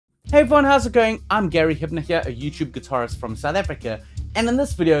Hey everyone, how's it going? I'm Gary Hibner here, a YouTube guitarist from South Africa, and in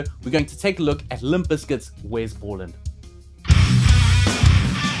this video we're going to take a look at Limp Bizkit's Wes Borland.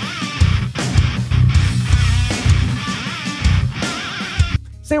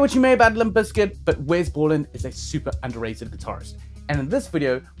 Say what you may about Limp Bizkit, but Wes Borland is a super underrated guitarist, and in this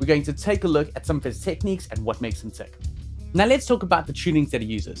video we're going to take a look at some of his techniques and what makes him tick. Now let's talk about the tunings that he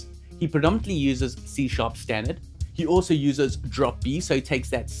uses. He predominantly uses C# standard. He also uses drop B, so he takes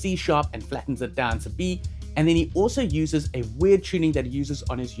that C# and flattens it down to B, and then he also uses a weird tuning that he uses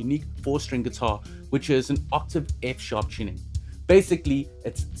on his unique 4-string guitar, which is an octave F# tuning. Basically,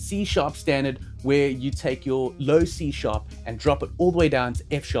 it's C# standard where you take your low C# and drop it all the way down to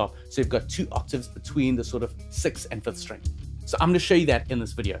F#, so you've got 2 octaves between the sort of 6th and 5th string. So I'm going to show you that in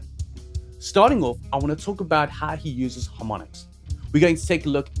this video. Starting off, I want to talk about how he uses harmonics. We're going to take a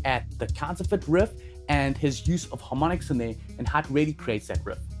look at the Counterfeit riff and his use of harmonics in there and how it really creates that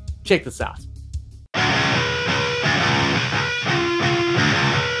riff. Check this out.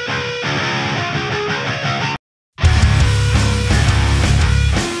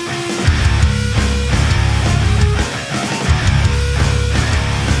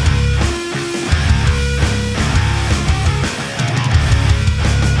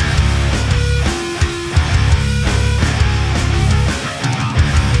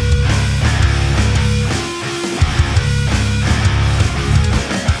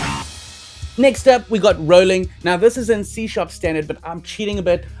 Next up, we got Rollin. Now this is in C# standard, but I'm cheating a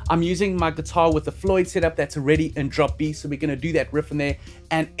bit. I'm using my guitar with the Floyd setup that's already in drop B, so we're gonna do that riff in there.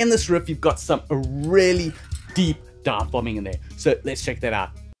 And in this riff, you've got some really deep dive bombing in there. So let's check that out.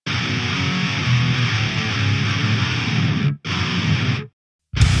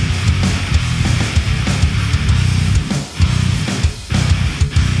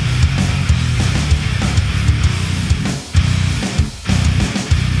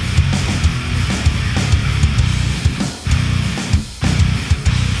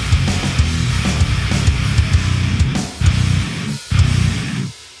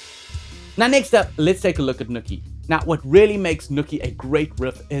 Now next up, let's take a look at Nookie. Now what really makes Nookie a great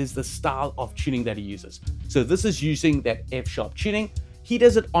riff is the style of tuning that he uses. So this is using that F# tuning. He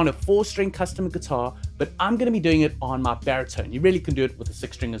does it on a 4-string custom guitar, but I'm going to be doing it on my baritone. You really can do it with a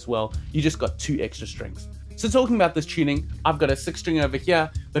 6-string as well. You just got 2 extra strings. So talking about this tuning, I've got a 6-string over here,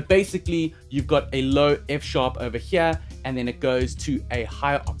 but basically you've got a low F# over here, and then it goes to a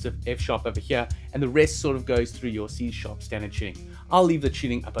higher octave F# over here, and the rest sort of goes through your C# standard tuning. I'll leave the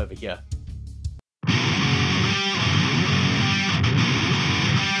tuning up over here.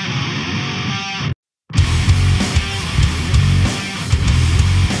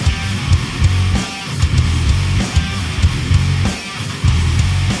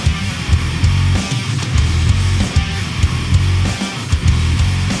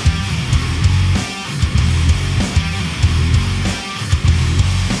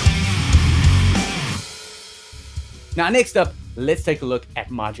 Now next up, let's take a look at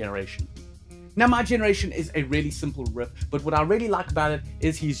My Generation. Now My Generation is a really simple riff, but what I really like about it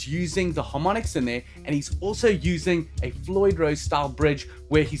is he's using the harmonics in there, and he's also using a Floyd Rose style bridge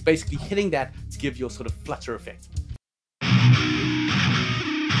where he's basically hitting that to give you a sort of flutter effect.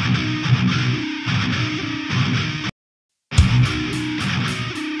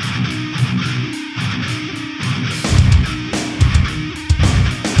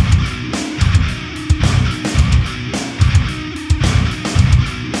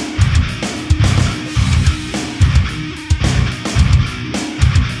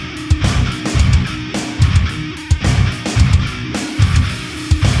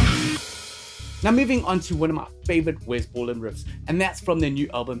 Now moving on to one of my favorite Wes Borland riffs, and that's from their new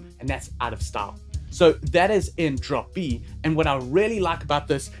album, and that's Out of Style. So that is in drop B, and what I really like about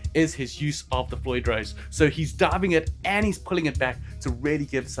this is his use of the Floyd Rose. So he's diving it and he's pulling it back to really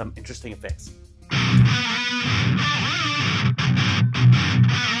give some interesting effects.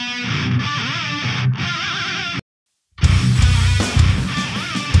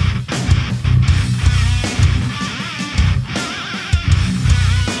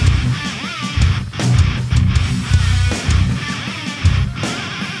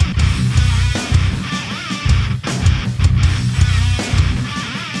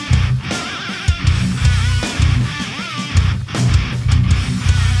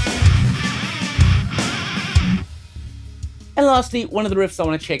 And lastly, one of the riffs I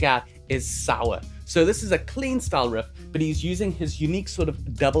want to check out is Sour. So this is a clean style riff, but he's using his unique sort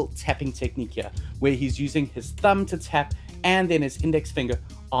of double tapping technique here, where he's using his thumb to tap and then his index finger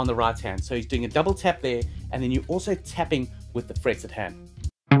on the right hand. So he's doing a double tap there, and then you're also tapping with the frets at hand.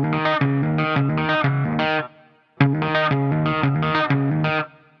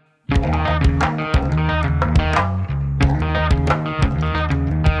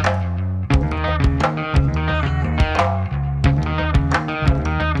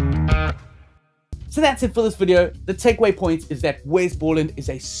 So that's it for this video. The takeaway point is that Wes Borland is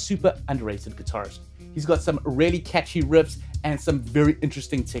a super underrated guitarist. He's got some really catchy riffs and some very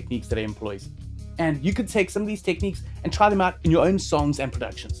interesting techniques that he employs. And you could take some of these techniques and try them out in your own songs and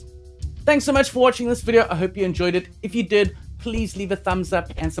productions. Thanks so much for watching this video. I hope you enjoyed it. If you did, please leave a thumbs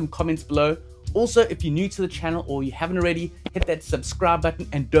up and some comments below. Also, if you're new to the channel or you haven't already, hit that subscribe button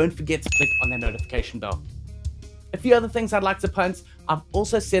and don't forget to click on that notification bell. A few other things I'd like to punt. I've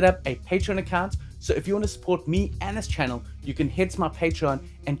also set up a Patreon account. So if you want to support me and this channel, you can head to my Patreon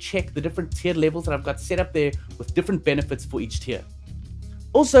and check the different tiered levels that I've got set up there with different benefits for each tier.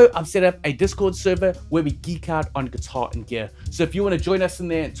 Also, I've set up a Discord server where we geek out on guitar and gear. So if you want to join us in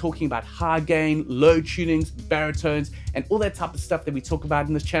there and talking about high gain, low tunings, baritones, and all that type of stuff that we talk about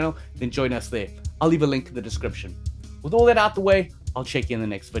in this channel, then join us there. I'll leave a link in the description. With all that out the way, I'll check you in the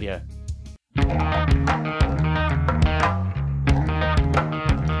next video.